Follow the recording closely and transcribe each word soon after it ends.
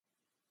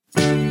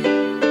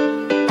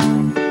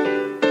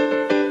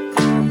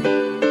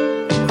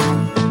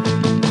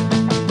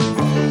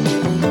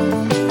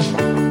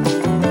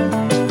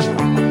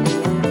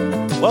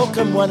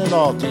one and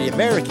all, to the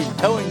American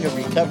Towing and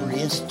Recovery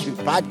Institute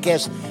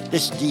podcast.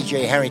 This is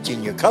DJ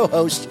Harrington, your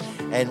co-host,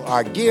 and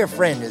our dear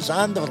friend is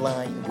on the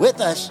line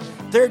with us,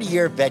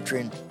 30-year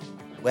veteran,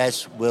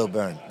 Wes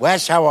Wilburn.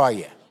 Wes, how are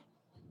you?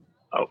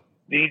 Oh,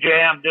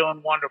 DJ, I'm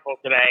doing wonderful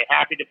today.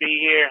 Happy to be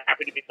here.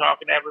 Happy to be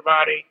talking to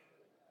everybody.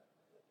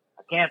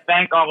 I can't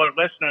thank all our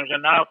listeners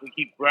enough. We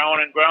keep growing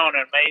and growing.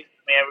 It amazes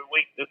me every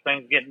week. This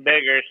thing's getting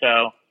bigger.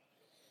 So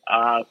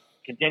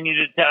continue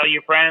to tell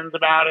your friends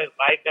about it.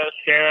 Like us,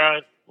 share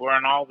us. We're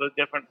on all the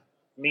different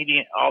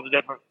media, all the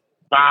different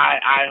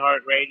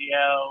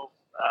iHeartRadio,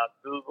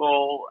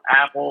 Google,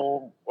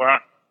 Apple.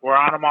 We're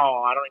on them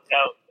all.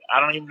 I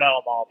don't even know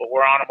them all, but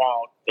we're on them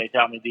all. They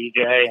tell me,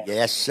 DJ.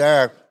 Yes,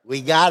 sir.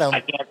 We got them.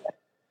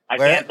 I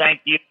can't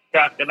thank you,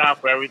 Chuck,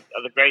 enough for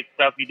the great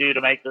stuff you do to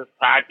make this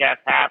podcast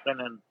happen,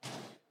 and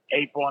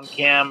April and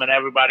Kim and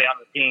everybody on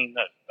the team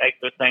that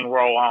make this thing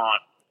roll on.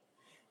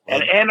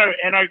 And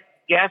our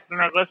guests and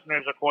our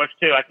listeners, of course,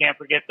 too. I can't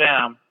forget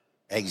them.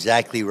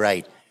 Exactly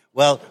right.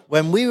 Well,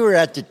 when we were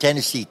at the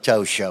Tennessee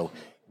Tow Show,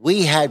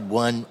 we had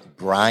one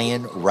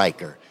Brian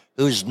Riker,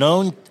 who's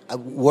known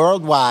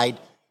worldwide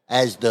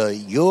as the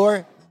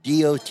Your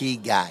DOT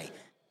guy.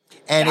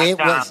 And it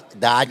was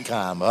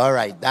 .com. All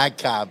right,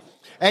 .com.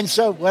 And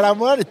so what I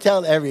want to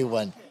tell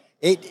everyone,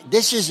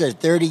 this is a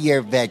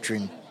 30-year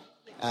veteran,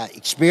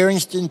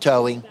 experienced in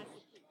towing,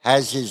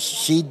 has his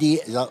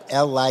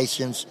CDL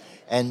license,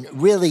 and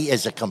really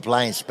is a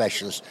compliance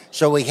specialist.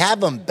 So we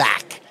have him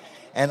back.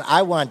 And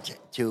I want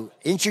to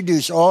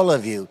introduce all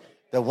of you,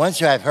 the ones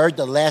who have heard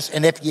the last,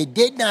 and if you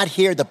did not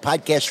hear the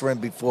podcast from him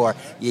before,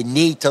 you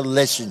need to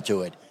listen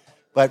to it.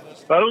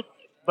 But both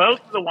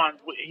of the ones,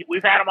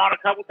 we've had him on a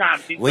couple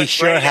times. We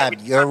sure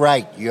have. You're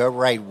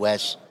right,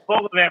 Wes.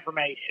 Full of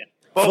information.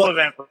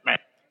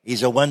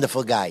 He's a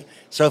wonderful guy.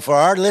 So for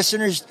our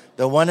listeners,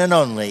 the one and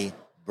only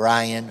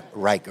Brian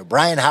Riker.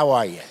 Brian, how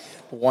are you?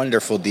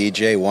 Wonderful,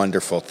 DJ.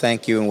 Wonderful.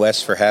 Thank you and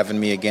Wes for having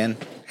me again.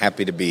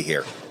 Happy to be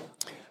here.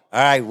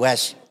 All right,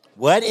 Wes.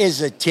 What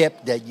is a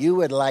tip that you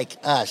would like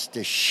us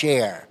to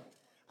share?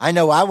 I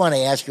know I want to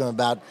ask you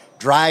about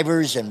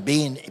drivers and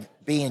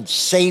being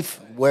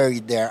safe where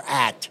they're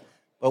at.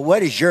 But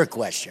what is your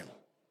question?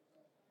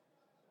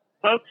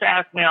 Folks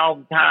ask me all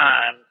the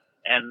time,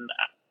 and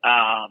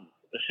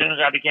as soon as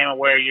I became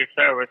aware of your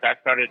service, I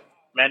started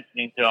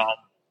mentioning to them.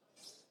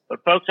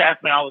 But folks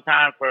ask me all the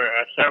time for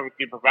a service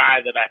you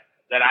provide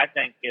that I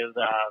think is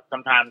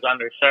sometimes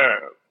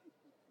underserved.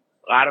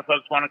 A lot of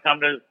folks want to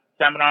come to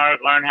seminars,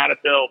 learn how to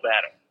build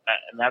better,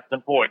 and that's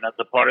important. That's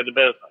a part of the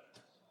business.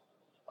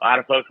 A lot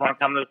of folks want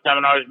to come to the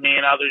seminars me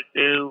and others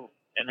do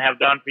and have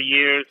done for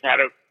years, how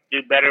to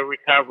do better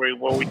recovery,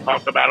 where we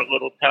talk about a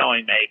little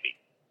towing maybe.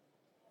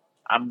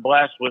 I'm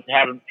blessed with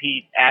having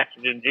Pete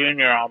Atchison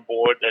Jr. on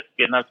board that's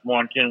getting us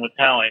more in tune with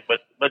towing.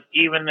 But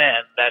even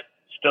then, that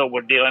still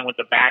we're dealing with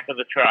the back of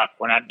the truck.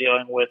 We're not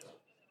dealing with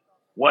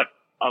what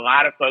a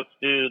lot of folks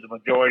do the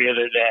majority of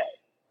their day.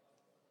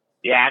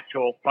 The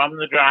actual from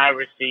the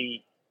driver's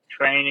seat,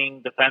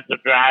 training,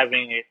 defensive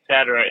driving,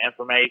 etc.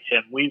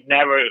 information. We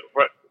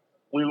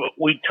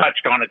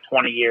touched on it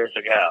 20 years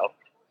ago,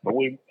 but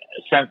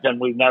since then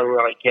we've never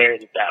really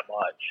carried it that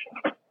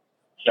much.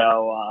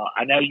 So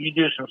I know you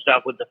do some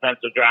stuff with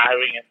defensive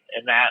driving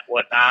and that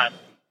whatnot.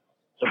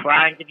 So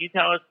Brian, can you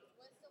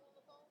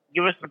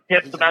give us some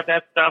tips about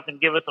that stuff and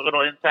give us a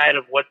little insight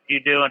of what you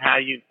do and how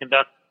you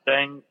conduct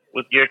things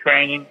with your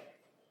training?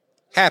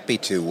 Happy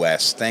to,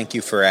 Wes. Thank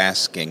you for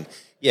asking.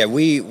 Yeah,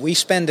 we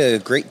spend a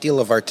great deal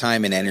of our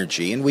time and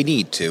energy, and we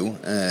need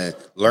to,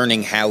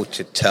 learning how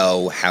to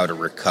tow, how to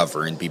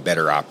recover, and be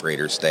better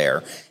operators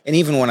there. And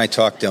even when I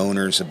talk to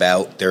owners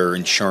about their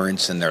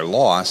insurance and their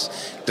loss,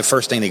 the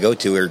first thing they go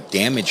to are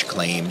damage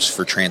claims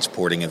for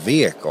transporting a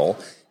vehicle.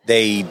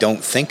 They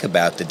don't think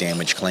about the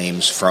damage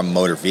claims from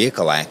motor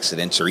vehicle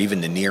accidents or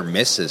even the near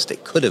misses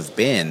that could have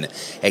been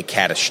a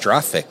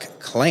catastrophic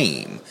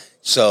claim.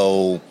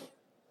 So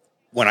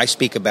when I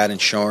speak about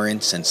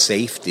insurance and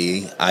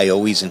safety, I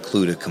always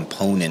include a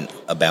component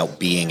about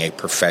being a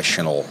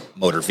professional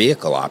motor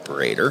vehicle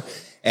operator.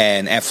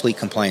 And at Fleet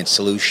Compliance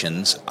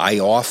Solutions, I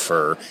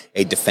offer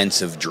a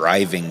defensive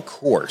driving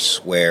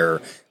course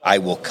where I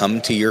will come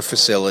to your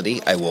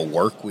facility. I will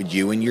work with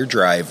you and your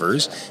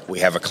drivers. We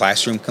have a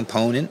classroom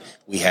component.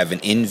 We have an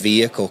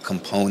in-vehicle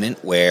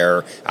component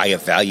where I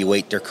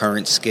evaluate their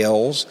current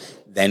skills.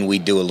 Then we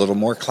do a little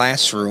more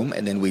classroom,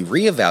 and then we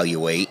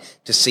reevaluate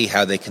to see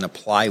how they can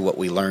apply what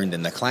we learned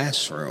in the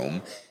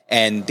classroom.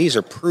 And these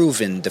are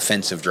proven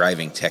defensive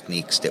driving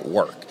techniques that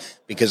work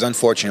because,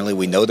 unfortunately,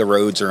 we know the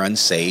roads are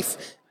unsafe.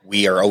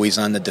 We are always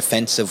on the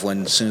defensive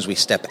when, as soon as we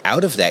step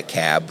out of that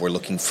cab, we're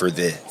looking for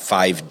the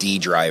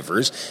 5D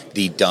drivers,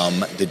 the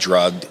dumb, the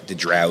drugged, the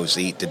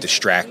drowsy, the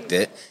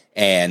distracted,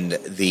 and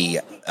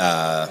the,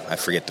 I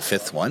forget the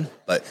fifth one,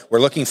 but we're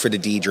looking for the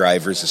D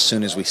drivers as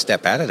soon as we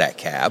step out of that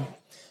cab.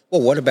 Well,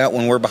 what about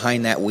when we're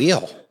behind that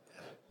wheel?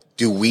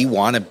 Do we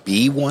want to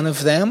be one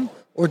of them,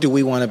 or do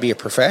we want to be a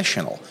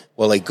professional?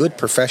 Well, a good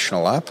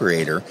professional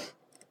operator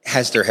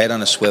has their head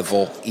on a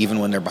swivel even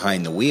when they're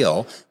behind the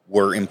wheel.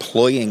 We're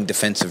employing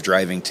defensive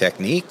driving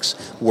techniques.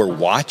 We're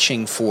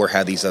watching for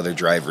how these other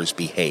drivers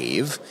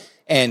behave,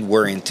 and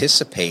we're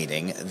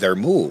anticipating their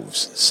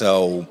moves.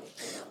 So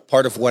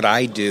part of what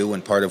I do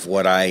and part of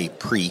what I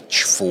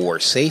preach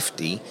for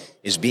safety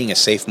is being a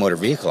safe motor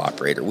vehicle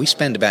operator. We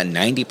spend about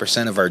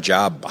 90% of our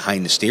job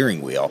behind the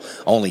steering wheel,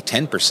 only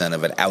 10%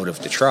 of it out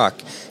of the truck,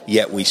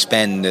 yet we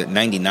spend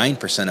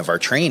 99% of our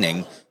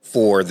training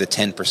for the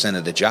 10%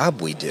 of the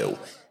job we do.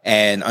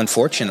 And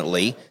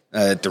unfortunately,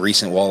 at the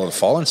recent Wall of the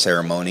Fallen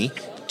ceremony,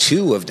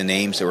 2 of the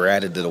names that were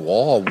added to the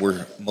wall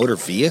were motor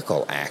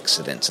vehicle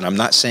accidents. And I'm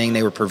not saying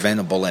they were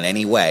preventable in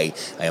any way.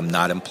 I am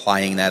not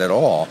implying that at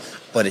all.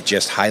 But it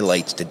just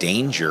highlights the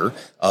danger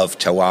of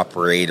tow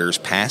operators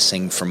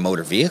passing from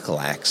motor vehicle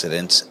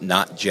accidents,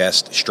 not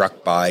just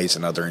struck-bys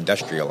and other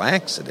industrial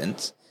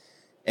accidents.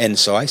 And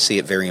so I see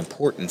it very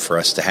important for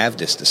us to have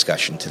this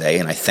discussion today,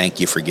 and I thank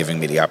you for giving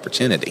me the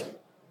opportunity.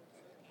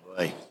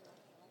 Boy.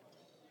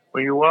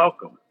 Well, you're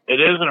welcome.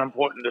 It is an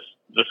important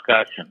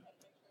discussion.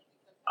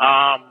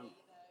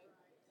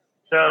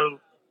 So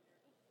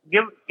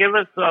give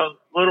us a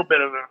little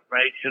bit of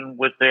information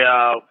with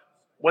the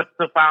what's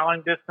the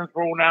filing distance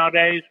rule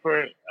nowadays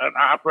for an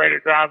operator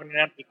driving an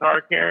empty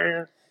car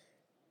carrier?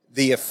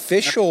 The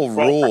official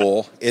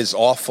rule is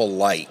awful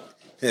light.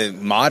 The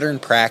modern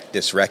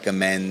practice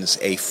recommends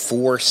a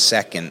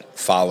 4-second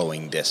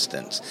following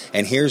distance.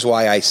 And here's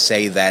why I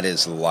say that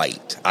is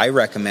light. I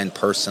recommend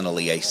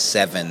personally a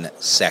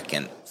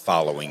 7-second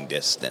following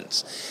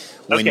distance.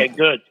 Okay,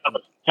 good.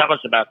 Tell us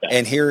about that.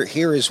 And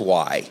here is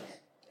why.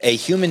 A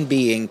human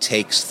being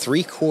takes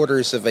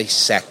 3/4 of a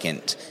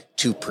second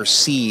to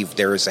perceive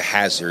there is a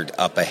hazard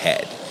up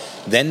ahead.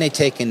 Then they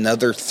take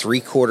another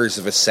 3/4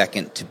 of a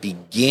second to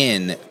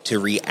begin to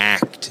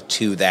react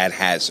to that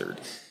hazard.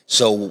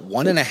 So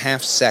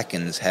 1.5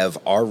 seconds have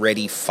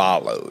already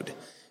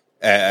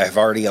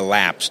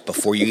elapsed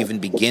before you even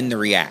begin to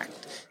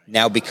react.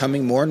 Now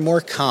becoming more and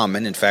more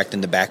common, in fact,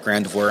 in the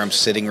background of where I'm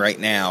sitting right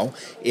now,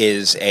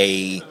 is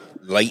a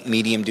light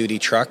medium duty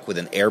truck with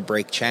an air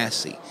brake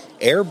chassis.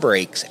 Air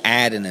brakes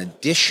add an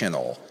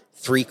additional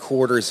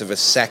 3/4 of a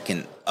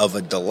second of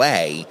a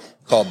delay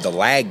called the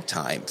lag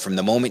time from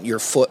the moment your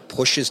foot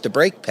pushes the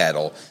brake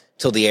pedal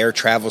till the air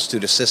travels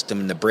through the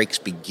system and the brakes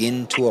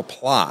begin to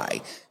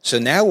apply. So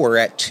now we're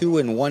at 2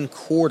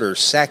 1/4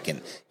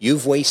 second.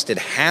 You've wasted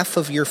half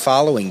of your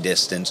following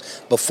distance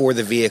before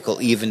the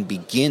vehicle even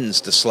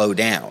begins to slow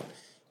down.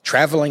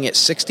 Traveling at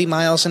 60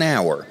 miles an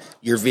hour,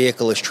 your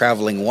vehicle is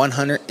traveling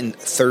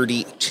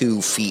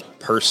 132 feet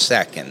per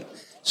second.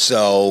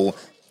 So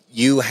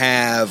you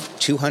have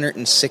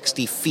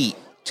 260 feet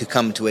to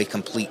come to a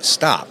complete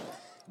stop.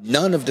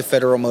 None of the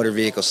federal motor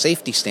vehicle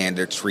safety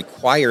standards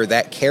require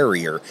that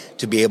carrier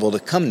to be able to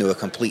come to a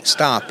complete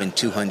stop in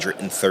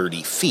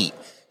 230 feet.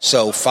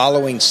 So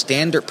following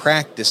standard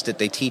practice that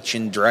they teach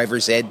in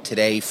driver's ed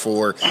today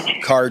for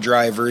car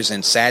drivers,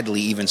 and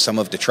sadly even some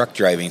of the truck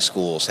driving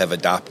schools have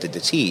adopted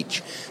to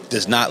teach,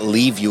 does not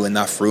leave you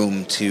enough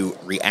room to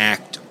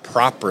react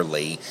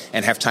properly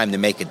and have time to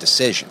make a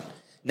decision.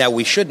 Now,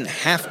 we shouldn't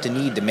have to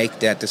need to make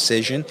that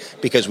decision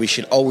because we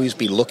should always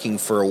be looking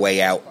for a way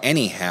out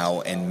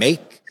anyhow and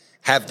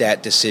have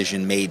that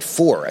decision made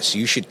for us.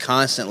 You should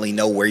constantly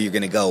know where you're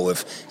going to go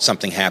if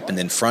something happened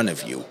in front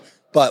of you.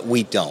 But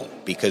we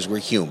don't, because we're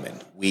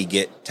human. We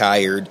get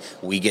tired.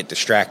 We get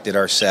distracted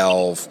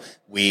ourselves.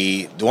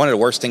 One of the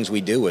worst things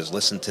we do is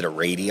listen to the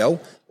radio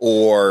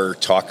or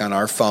talk on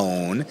our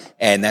phone,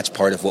 and that's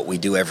part of what we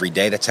do every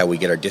day. That's how we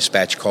get our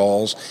dispatch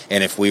calls.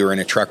 And if we were in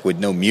a truck with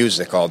no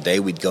music all day,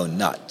 we'd go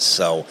nuts.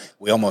 So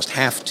we almost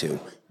have to.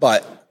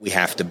 But we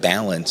have to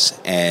balance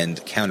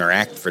and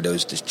counteract for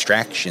those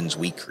distractions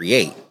we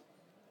create.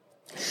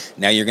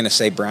 Now you're going to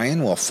say,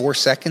 Brian, well, 4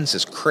 seconds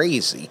is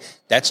crazy.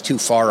 That's too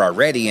far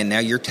already, and now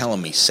you're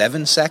telling me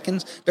 7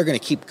 seconds? They're going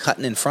to keep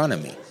cutting in front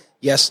of me.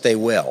 Yes, they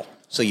will.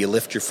 So you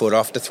lift your foot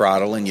off the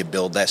throttle and you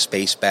build that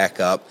space back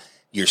up.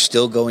 You're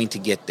still going to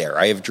get there.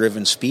 I have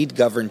driven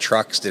speed-governed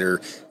trucks that are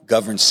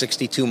governed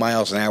 62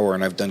 miles an hour,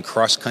 and I've done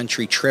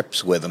cross-country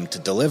trips with them to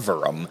deliver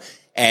them.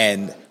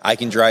 And I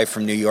can drive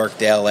from New York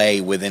to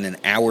L.A. within an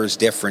hour's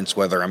difference,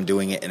 whether I'm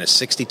doing it in a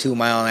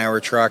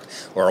 62-mile-an-hour truck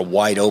or a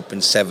wide-open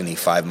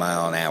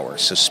 75-mile-an-hour.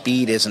 So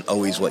speed isn't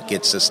always what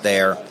gets us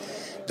there.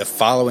 The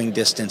following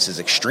distance is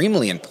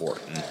extremely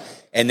important.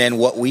 And then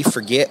what we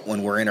forget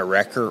when we're in a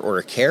wrecker or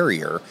a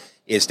carrier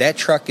is that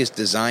truck is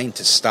designed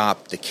to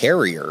stop. The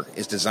carrier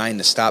is designed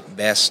to stop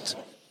best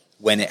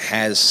when it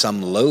has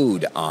some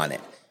load on it.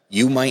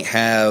 You might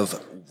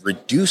have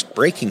reduced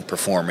braking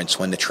performance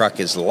when the truck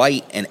is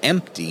light and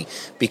empty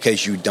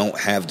because you don't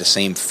have the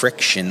same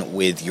friction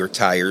with your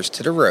tires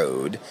to the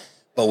road.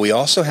 But we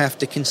also have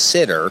to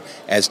consider,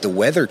 as the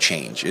weather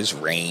changes,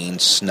 rain,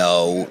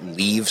 snow,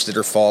 leaves that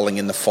are falling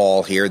in the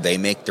fall here, they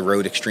make the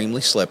road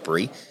extremely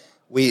slippery.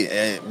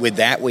 With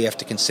that, we have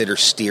to consider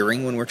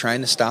steering when we're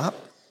trying to stop.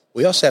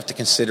 We also have to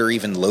consider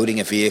even loading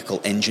a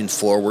vehicle engine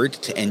forward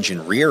to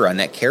engine rear on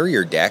that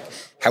carrier deck,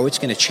 how it's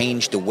going to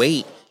change the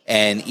weight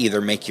and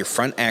either make your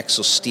front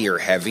axle steer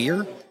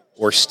heavier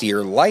or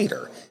steer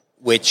lighter,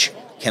 which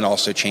can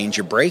also change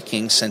your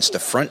braking, since the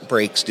front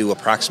brakes do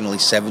approximately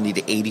 70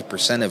 to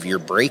 80% of your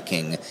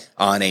braking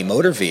on a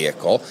motor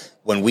vehicle.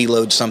 When we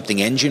load something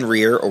engine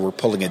rear, or we're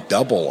pulling a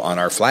double on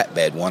our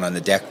flatbed, one on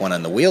the deck, one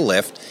on the wheel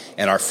lift,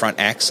 and our front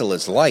axle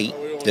is light,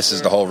 this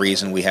is the whole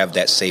reason we have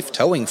that safe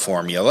towing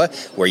formula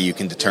where you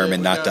can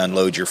determine not to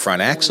unload your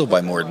front axle by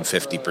more than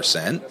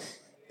 50%.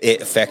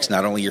 It affects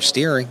not only your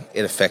steering,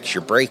 it affects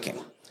your braking.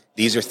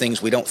 These are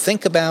things we don't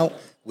think about.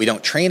 We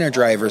don't train our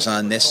drivers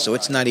on this, so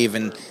it's not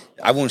even,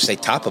 I won't say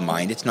top of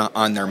mind, it's not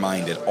on their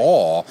mind at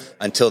all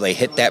until they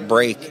hit that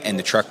brake and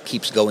the truck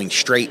keeps going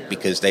straight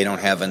because they don't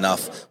have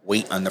enough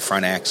weight on the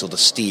front axle to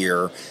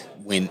steer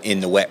when in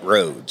the wet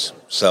roads.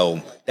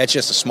 So that's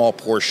just a small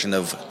portion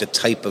of the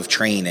type of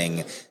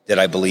training that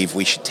I believe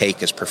we should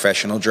take as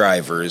professional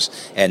drivers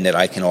and that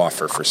I can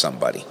offer for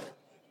somebody.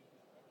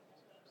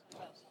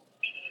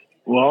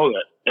 Well,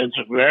 it's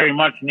very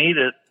much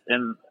needed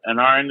in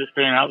our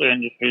industry and other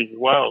industries as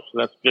well. So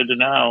that's good to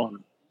know.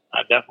 And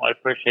I definitely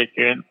appreciate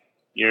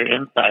your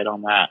insight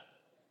on that.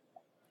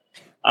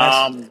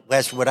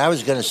 Wes, what I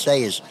was going to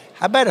say is,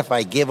 how about if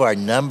I give our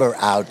number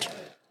out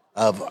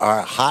of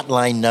our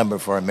hotline number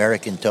for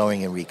American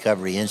Towing and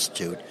Recovery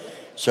Institute?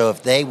 So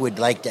if they would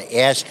like to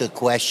ask a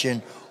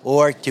question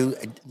or to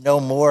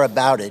know more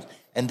about it,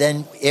 and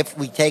then if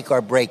we take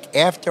our break,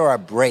 after our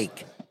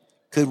break,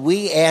 could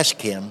we ask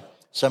him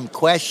some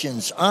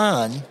questions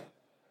on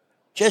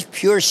just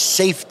pure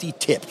safety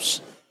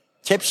tips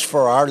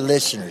for our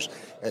listeners?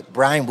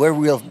 Brian, we're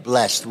real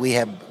blessed. We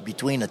have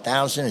between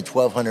 1,000 and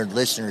 1,200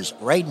 listeners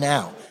right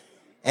now.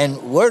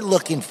 And we're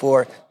looking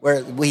for,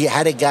 where we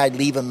had a guy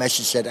leave a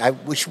message, said, I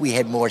wish we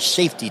had more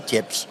safety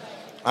tips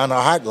on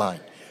our hotline.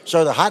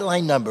 So the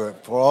hotline number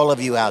for all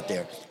of you out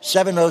there,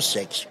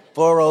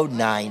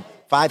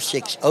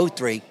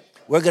 706-409-5603.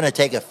 We're going to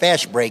take a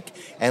fast break,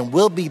 and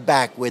we'll be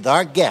back with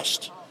our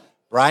guest,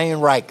 Brian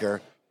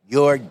Riker,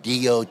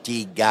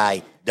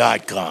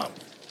 yourdotguy.com.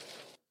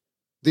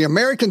 The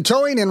American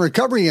Towing and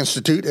Recovery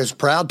Institute is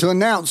proud to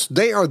announce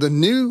they are the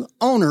new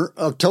owner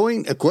of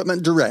Towing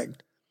Equipment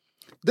Direct.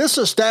 This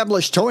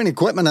established towing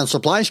equipment and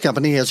supplies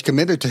company has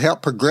committed to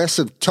help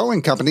progressive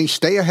towing companies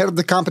stay ahead of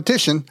the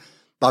competition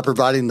by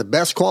providing the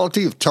best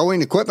quality of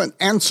towing equipment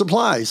and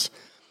supplies.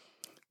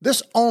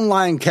 This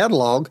online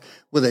catalog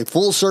with a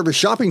full-service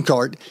shopping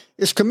cart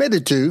is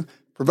committed to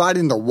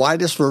providing the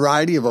widest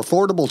variety of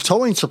affordable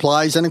towing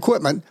supplies and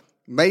equipment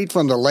made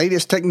from the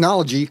latest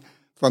technology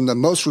from the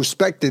most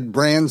respected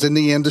brands in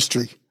the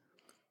industry.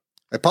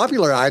 A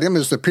popular item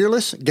is the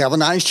Peerless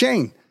galvanized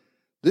chain.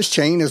 This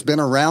chain has been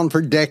around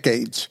for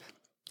decades.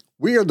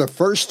 We are the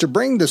first to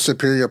bring this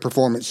superior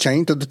performance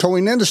chain to the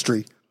towing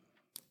industry.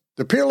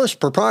 The Peerless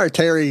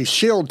proprietary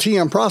Shield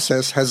TM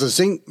process has a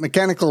zinc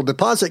mechanical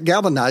deposit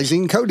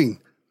galvanizing coating.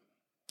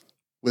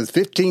 With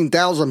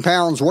 15,000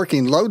 pounds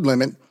working load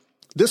limit,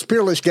 this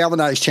Peerless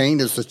galvanized chain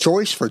is the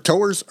choice for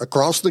towers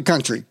across the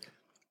country.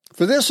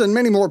 For this and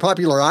many more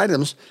popular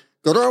items,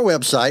 go to our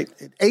website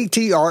at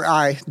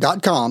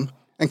atri.com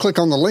and click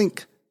on the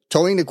link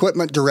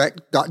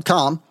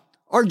towingequipmentdirect.com,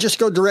 or just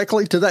go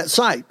directly to that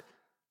site.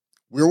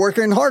 We're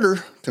working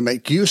harder to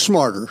make you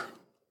smarter.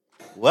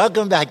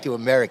 Welcome back to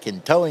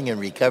American Towing and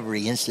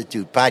Recovery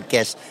Institute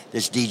podcast.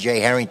 This is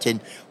DJ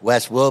Harrington.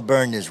 Wes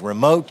Wilburn is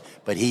remote,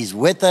 but he's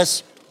with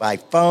us by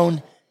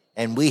phone,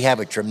 and we have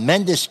a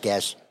tremendous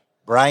guest,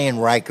 Brian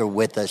Riker,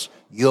 with us,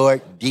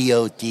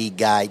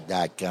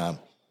 yourdotguy.com.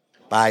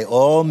 By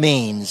all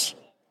means,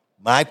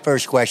 my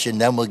first question,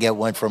 then we'll get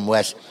one from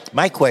Wes.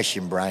 My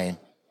question, Brian,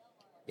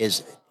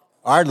 is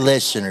our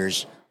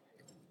listeners,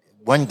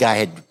 one guy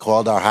had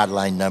called our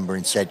hotline number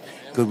and said,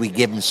 could we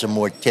give him some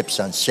more tips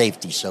on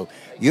safety? So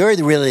you're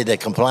really the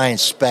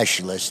compliance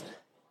specialist.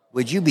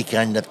 Would you be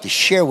kind enough to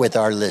share with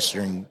our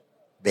listener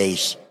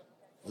base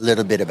a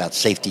little bit about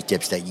safety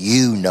tips that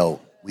you know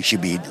we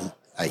should be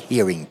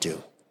adhering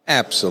to?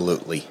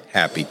 Absolutely.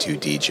 Happy to,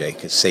 DJ,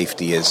 because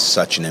safety is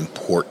such an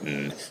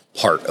important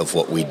part of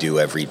what we do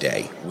every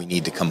day. We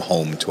need to come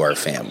home to our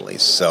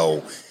families.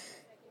 So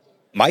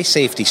my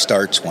safety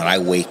starts when I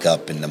wake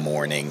up in the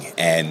morning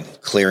and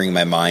clearing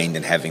my mind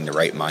and having the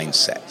right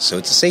mindset. So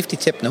it's a safety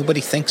tip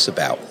nobody thinks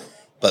about,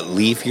 but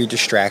leave your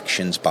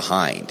distractions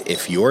behind.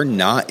 If you're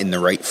not in the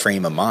right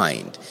frame of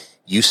mind,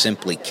 you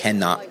simply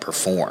cannot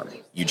perform.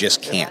 You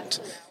just can't.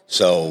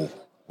 So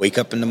wake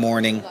up in the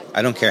morning.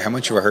 I don't care how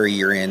much of a hurry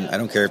you're in. I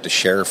don't care if the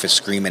sheriff is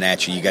screaming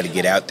at you. You got to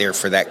get out there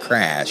for that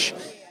crash.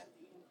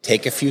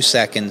 Take a few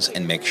seconds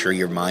and make sure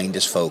your mind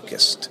is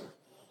focused.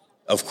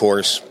 Of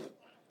course,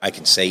 I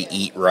can say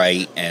eat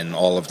right and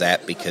all of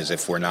that, because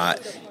if we're not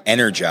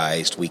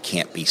energized, we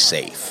can't be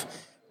safe.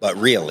 But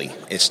really,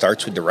 it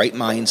starts with the right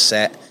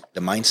mindset,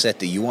 the mindset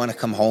that you want to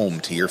come home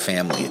to your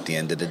family at the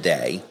end of the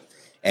day,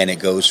 and it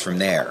goes from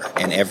there.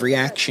 And every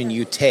action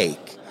you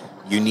take,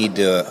 you need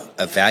to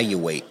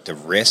evaluate the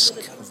risk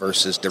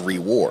versus the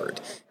reward.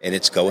 And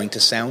it's going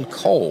to sound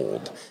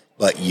cold,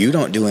 but you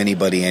don't do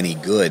anybody any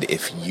good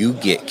if you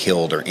get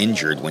killed or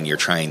injured when you're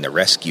trying to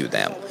rescue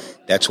them.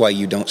 That's why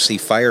you don't see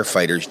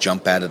firefighters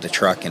jump out of the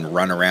truck and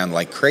run around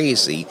like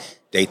crazy.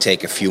 They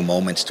take a few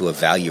moments to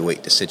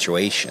evaluate the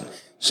situation.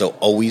 So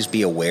always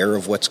be aware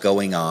of what's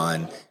going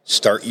on.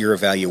 Start your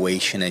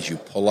evaluation as you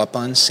pull up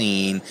on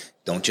scene.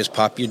 Don't just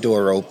pop your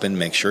door open.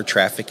 Make sure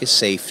traffic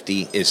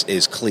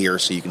is clear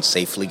so you can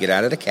safely get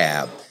out of the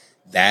cab.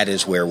 That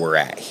is where we're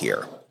at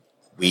here.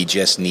 We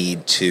just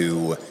need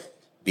to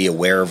be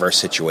aware of our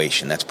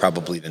situation. That's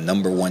probably the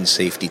number one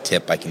safety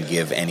tip I can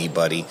give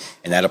anybody,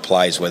 and that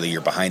applies whether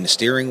you're behind the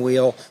steering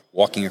wheel,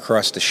 walking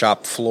across the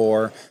shop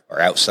floor, or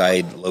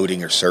outside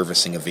loading or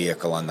servicing a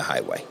vehicle on the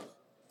highway.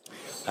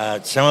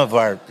 Some of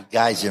our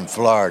guys in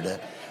Florida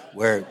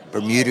wear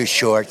Bermuda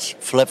shorts,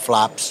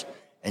 flip-flops,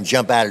 and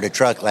jump out of the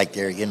truck like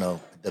they're,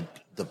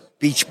 the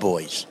Beach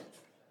Boys.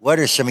 What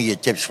are some of your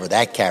tips for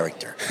that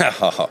character?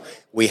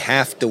 We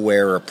have to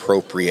wear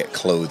appropriate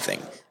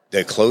clothing.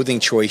 The clothing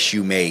choice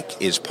you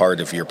make is part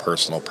of your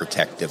personal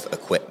protective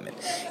equipment.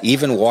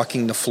 Even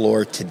walking the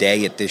floor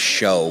today at this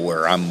show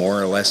where I'm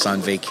more or less on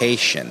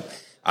vacation,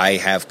 I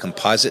have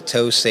composite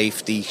toe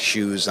safety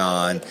shoes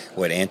on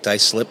with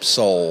anti-slip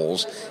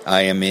soles.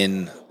 I am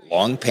in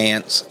long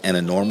pants and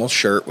a normal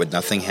shirt with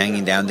nothing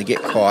hanging down to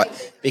get caught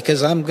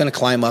because I'm going to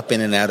climb up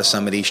in and out of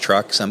some of these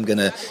trucks. I'm going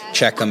to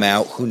check them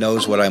out. Who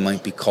knows what I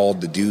might be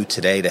called to do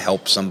today to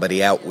help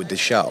somebody out with the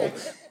show.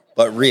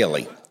 But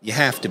really, you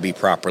have to be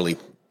properly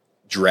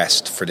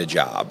dressed for the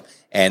job.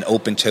 And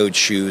open-toed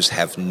shoes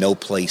have no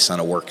place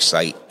on a work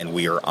site, and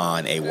we are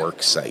on a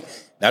work site.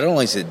 Not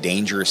only is it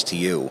dangerous to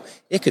you,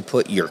 it could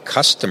put your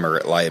customer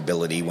at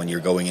liability when you're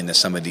going into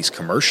some of these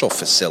commercial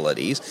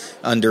facilities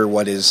under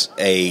what is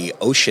a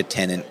OSHA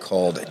tenet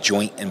called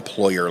joint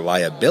employer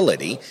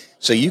liability.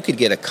 So you could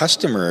get a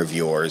customer of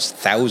yours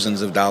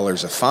thousands of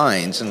dollars of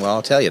fines, and well,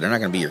 I'll tell you, they're not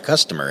going to be your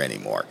customer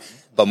anymore.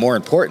 But more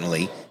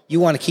importantly, you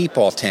want to keep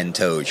all 10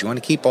 toes. You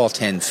want to keep all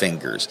 10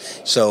 fingers.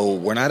 So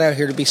we're not out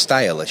here to be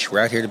stylish.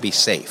 We're out here to be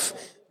safe.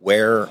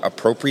 Wear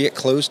appropriate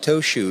closed-toe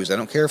shoes. I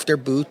don't care if they're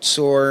boots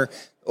or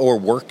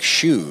work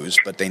shoes,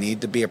 but they need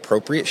to be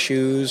appropriate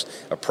shoes,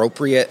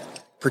 appropriate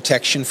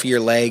protection for your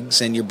legs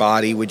and your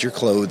body with your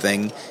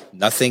clothing,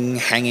 nothing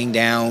hanging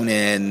down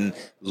and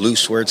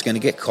loose where it's going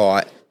to get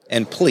caught.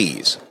 And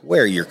please,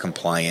 wear your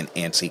compliant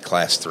ANSI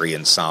Class 3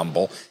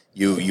 ensemble.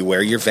 You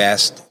wear your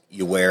vest,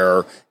 you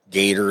wear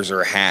gaiters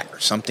or a hat or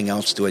something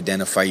else to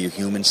identify your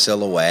human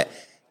silhouette.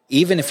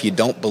 Even if you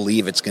don't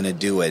believe it's going to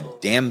do a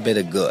damn bit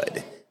of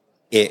good,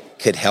 it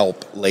could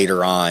help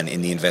later on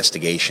in the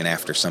investigation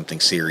after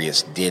something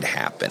serious did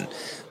happen.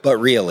 But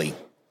really,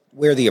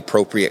 wear the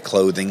appropriate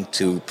clothing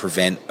to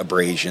prevent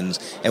abrasions.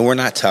 And we're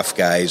not tough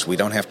guys. We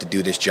don't have to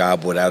do this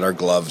job without our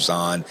gloves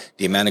on.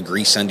 The amount of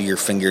grease under your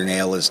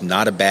fingernail is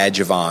not a badge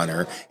of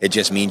honor. It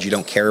just means you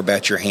don't care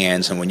about your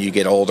hands. And when you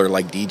get older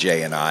like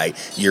DJ and I,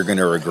 you're going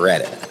to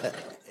regret it.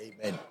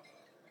 Amen.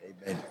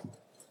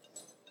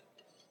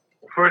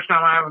 First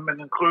time I haven't been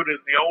included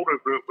in the older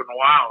group in a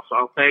while, so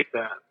I'll take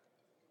that.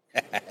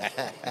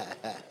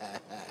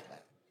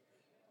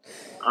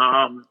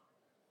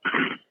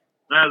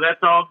 No, that's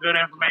all good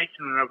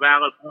information and a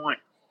valid point.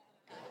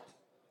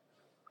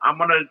 I'm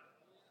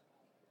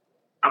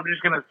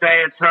just gonna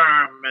say a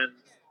term and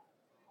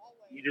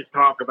you just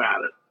talk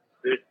about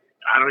it.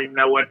 I don't even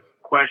know what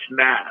question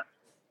to ask.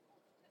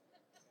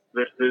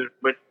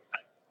 But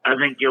I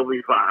think you'll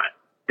be fine.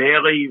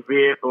 Daily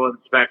vehicle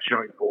inspection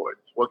reports.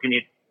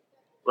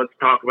 Let's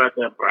talk about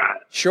that, Brian.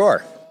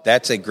 Sure.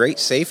 That's a great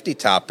safety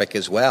topic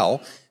as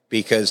well,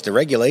 because the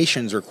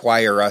regulations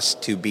require us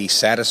to be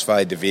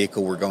satisfied the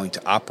vehicle we're going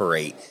to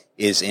operate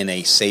is in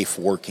a safe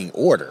working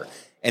order.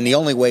 And the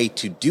only way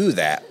to do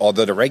that,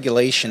 although the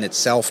regulation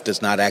itself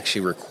does not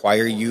actually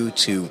require you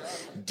to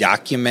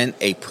document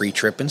a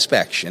pre-trip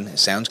inspection, it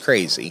sounds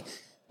crazy,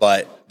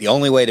 but the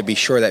only way to be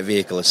sure that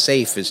vehicle is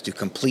safe is to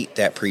complete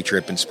that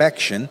pre-trip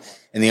inspection.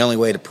 And the only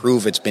way to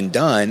prove it's been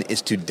done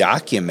is to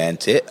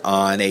document it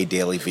on a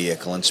daily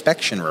vehicle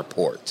inspection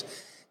report.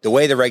 The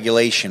way the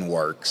regulation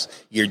works,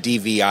 your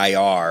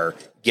DVIR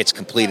gets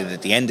completed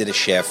at the end of the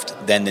shift,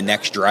 then the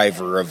next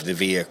driver of the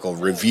vehicle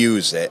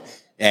reviews it,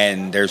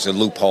 and there's a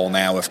loophole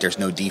now. If there's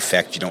no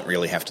defect, you don't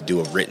really have to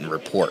do a written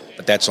report,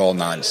 but that's all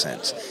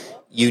nonsense.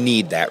 You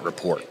need that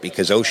report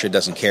because OSHA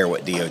doesn't care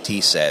what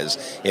DOT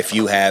says. If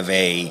you have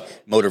a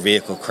motor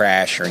vehicle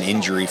crash or an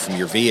injury from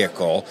your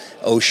vehicle,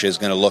 OSHA is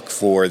going to look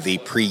for the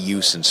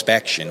pre-use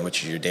inspection,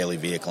 which is your daily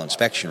vehicle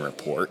inspection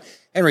report.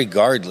 And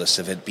regardless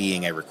of it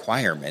being a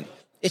requirement,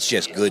 it's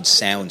just good,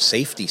 sound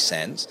safety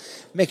sense.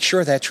 Make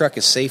sure that truck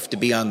is safe to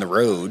be on the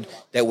road.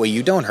 That way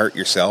you don't hurt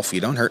yourself,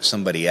 you don't hurt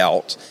somebody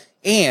else.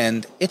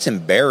 And it's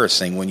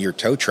embarrassing when your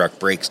tow truck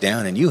breaks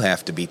down and you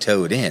have to be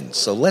towed in.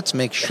 So let's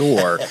make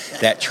sure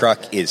that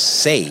truck is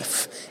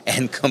safe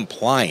and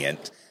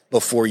compliant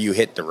before you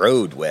hit the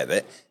road with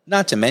it.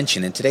 Not to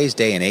mention, in today's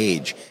day and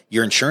age,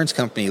 your insurance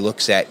company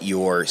looks at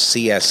your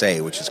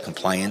CSA, which is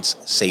Compliance,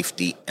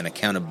 Safety, and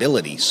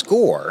Accountability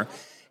score.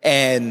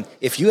 And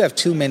if you have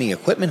too many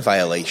equipment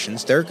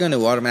violations, they're going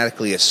to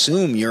automatically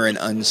assume you're an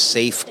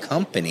unsafe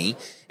company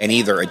and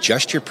either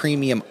adjust your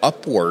premium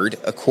upward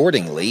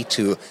accordingly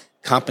to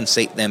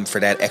compensate them for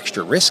that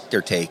extra risk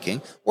they're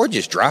taking, or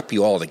just drop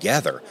you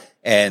altogether.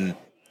 And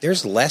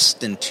there's less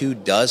than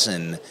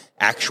 24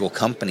 actual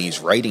companies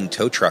writing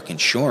tow truck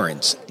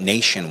insurance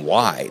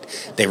nationwide.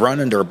 They run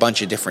under a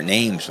bunch of different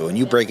names, but when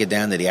you break it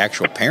down to the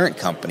actual parent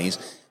companies,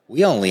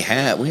 we only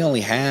have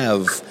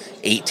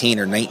 18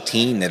 or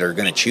 19 that are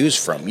going to choose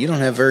from. You don't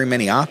have very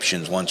many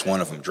options once one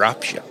of them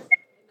drops you.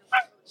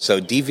 So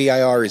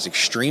DVIR is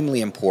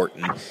extremely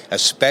important,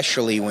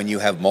 especially when you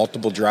have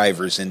multiple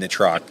drivers in the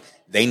truck.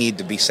 They need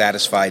to be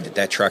satisfied that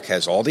that truck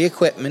has all the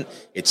equipment,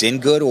 it's in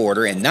good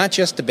order, and not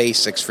just the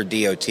basics for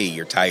DOT,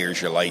 your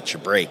tires, your lights,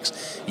 your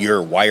brakes,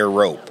 your wire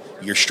rope,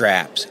 your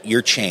straps,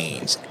 your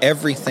chains.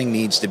 Everything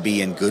needs to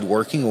be in good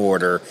working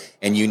order,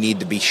 and you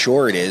need to be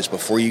sure it is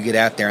before you get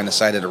out there on the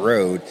side of the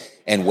road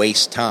and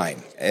waste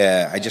time.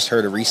 I just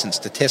heard a recent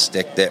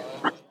statistic that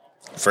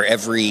for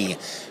every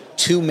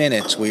 2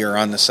 minutes we are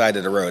on the side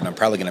of the road, and I'm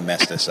probably going to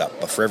mess this up,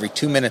 but for every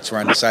 2 minutes we're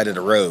on the side of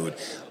the road,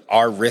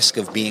 our risk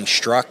of being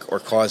struck or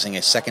causing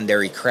a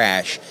secondary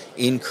crash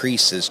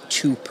increases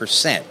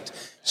 2%.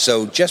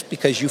 So just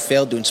because you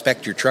failed to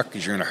inspect your truck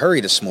because you're in a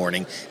hurry this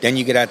morning, then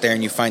you get out there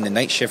and you find the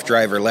night shift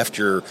driver left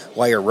your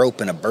wire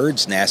rope in a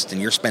bird's nest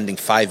and you're spending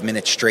 5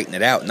 minutes straightening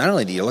it out. Not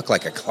only do you look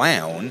like a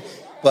clown,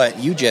 but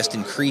you just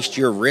increased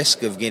your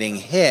risk of getting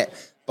hit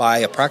by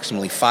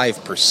approximately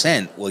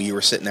 5% while you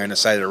were sitting there on the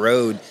side of the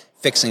road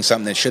fixing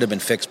something that should have been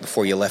fixed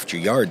before you left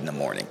your yard in the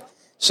morning.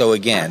 So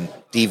again,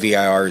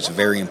 DVIR is a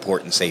very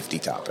important safety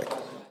topic.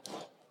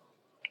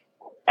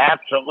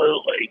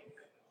 Absolutely.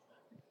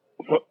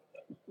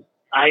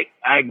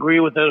 I agree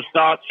with those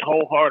thoughts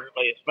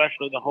wholeheartedly,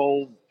 especially the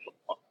whole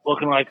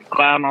looking like a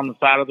clown on the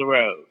side of the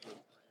road.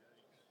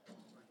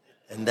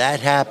 And that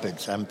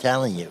happens, I'm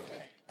telling you.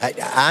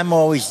 I'm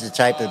always the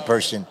type of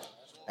person,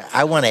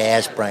 I want to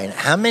ask Brian,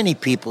 how many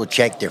people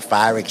check their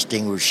fire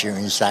extinguisher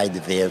inside the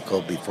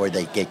vehicle before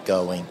they get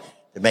going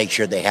to make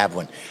sure they have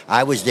one?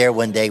 I was there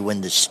one day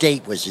when the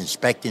state was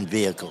inspecting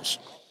vehicles,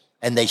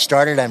 and they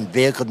started on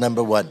vehicle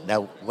number 1.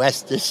 Now,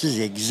 Wes, this is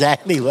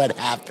exactly what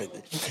happened.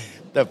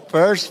 The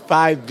first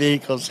 5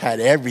 vehicles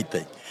had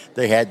everything.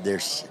 They had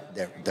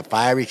the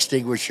fire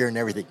extinguisher and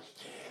everything.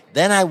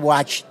 Then I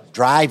watched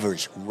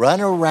drivers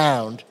run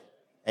around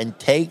and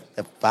take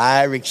the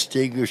fire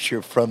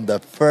extinguisher from the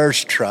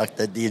first truck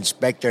that the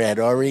inspector had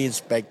already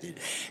inspected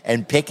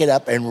and pick it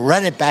up and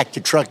run it back to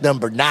truck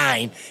number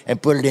 9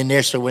 and put it in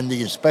there so when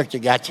the inspector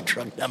got to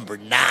truck number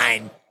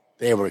 9,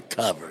 they were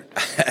covered.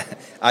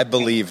 I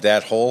believe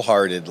that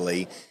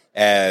wholeheartedly.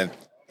 And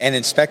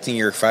inspecting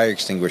your fire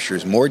extinguisher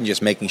is more than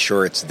just making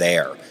sure it's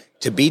there.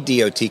 To be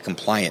DOT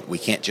compliant, we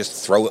can't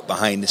just throw it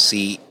behind the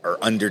seat or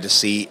under the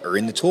seat or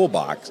in the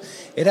toolbox.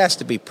 It has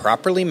to be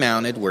properly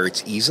mounted where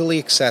it's easily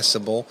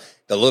accessible.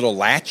 The little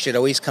latch that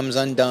always comes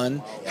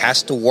undone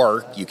has to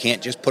work. You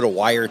can't just put a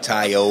wire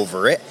tie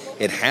over it.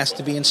 It has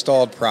to be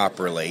installed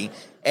properly,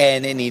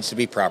 and it needs to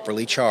be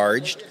properly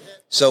charged.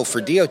 So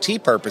for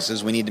DOT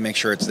purposes, we need to make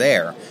sure it's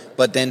there.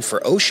 But then for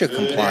OSHA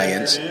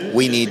compliance,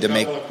 we need to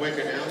make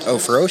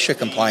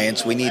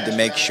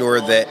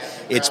sure that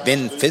it's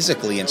been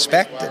physically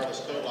inspected.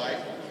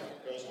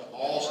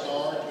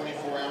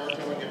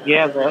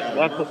 Yeah,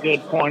 that's a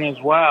good point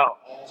as well.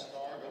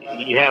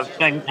 You have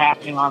things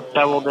happening on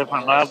several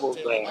different levels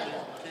there.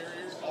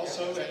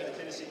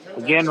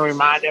 Again, to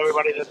remind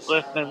everybody that's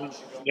listening,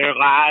 they're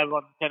live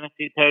on the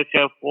Tennessee Tow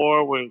Show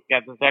floor. We've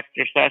got this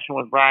extra session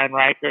with Brian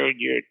Riker,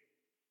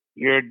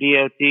 your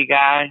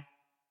DOTguy.com.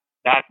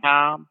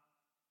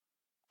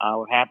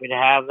 We're happy to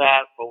have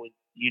that, but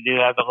you do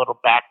have the little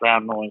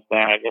background noise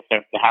there. I guess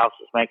the house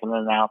is making an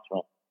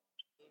announcement.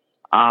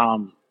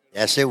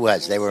 Yes, it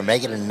was. They were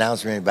making an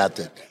announcement about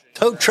the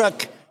tow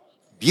truck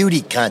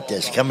beauty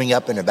contest coming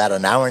up in about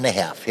an hour and a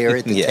half here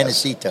at the Yes.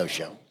 Tennessee Tow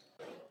Show.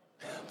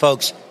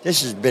 Folks,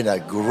 this has been a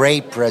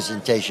great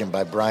presentation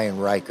by Brian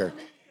Riker.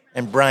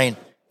 And Brian,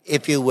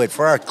 if you would,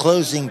 for our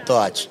closing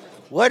thoughts,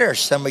 what are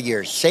some of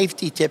your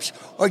safety tips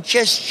or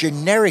just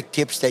generic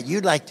tips that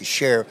you'd like to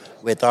share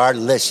with our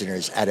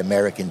listeners at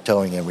American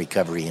Towing and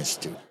Recovery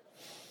Institute?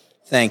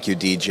 Thank you,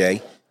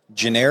 DJ.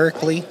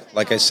 Generically,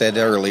 like I said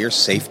earlier,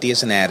 safety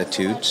is an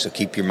attitude, so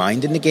keep your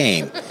mind in the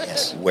game.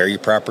 Yes. Wear your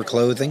proper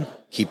clothing.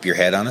 Keep your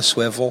head on a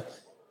swivel.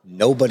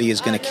 Nobody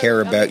is going to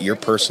care about your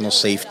personal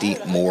safety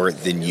more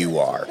than you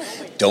are.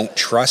 Don't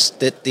trust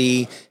that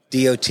the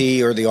DOT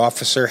or the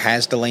officer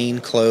has the lane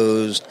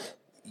closed.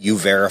 You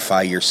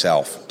verify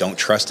yourself. Don't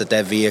trust that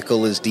that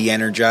vehicle is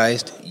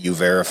de-energized. You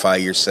verify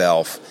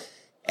yourself.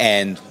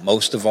 And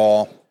most of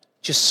all,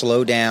 just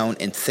slow down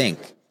and think.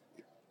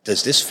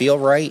 Does this feel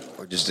right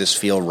or does this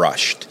feel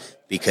rushed?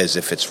 Because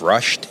if it's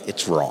rushed,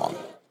 it's wrong.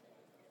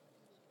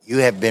 You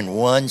have been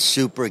one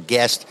super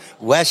guest.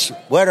 Wes,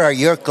 what are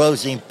your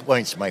closing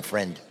points, my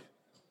friend?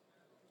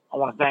 I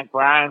want to thank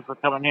Brian for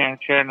coming here and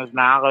sharing his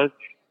knowledge.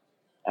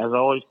 As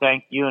always,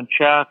 thank you and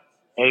Chuck,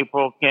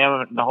 April, Kim,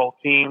 and the whole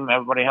team.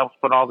 Everybody helps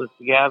put all this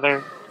together.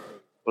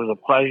 It was a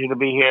pleasure to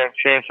be here and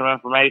share some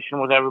information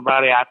with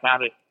everybody. I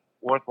found it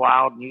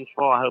worthwhile and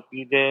useful. I hope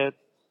you did.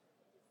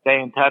 Stay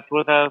in touch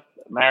with us,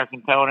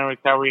 American Towing and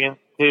Recovery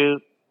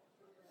Institute.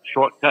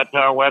 Shortcut to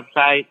our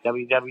website,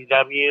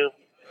 www.amtr.com.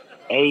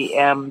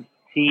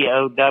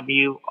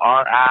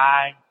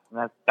 AMTOWRI, and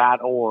that's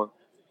 .org.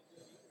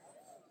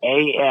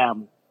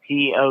 AMTOWRI.org.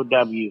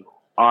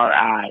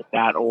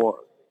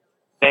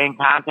 Stay in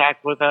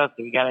contact with us.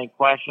 If you got any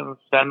questions,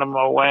 send them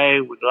our way.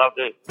 We'd love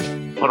to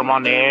put them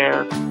on the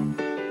air.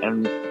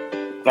 And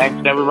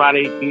thanks to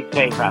everybody. Be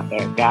safe out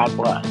there. God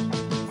bless.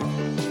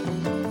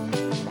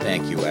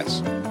 Thank you,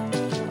 Wes.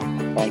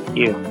 Thank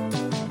you.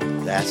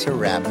 That's a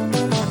wrap.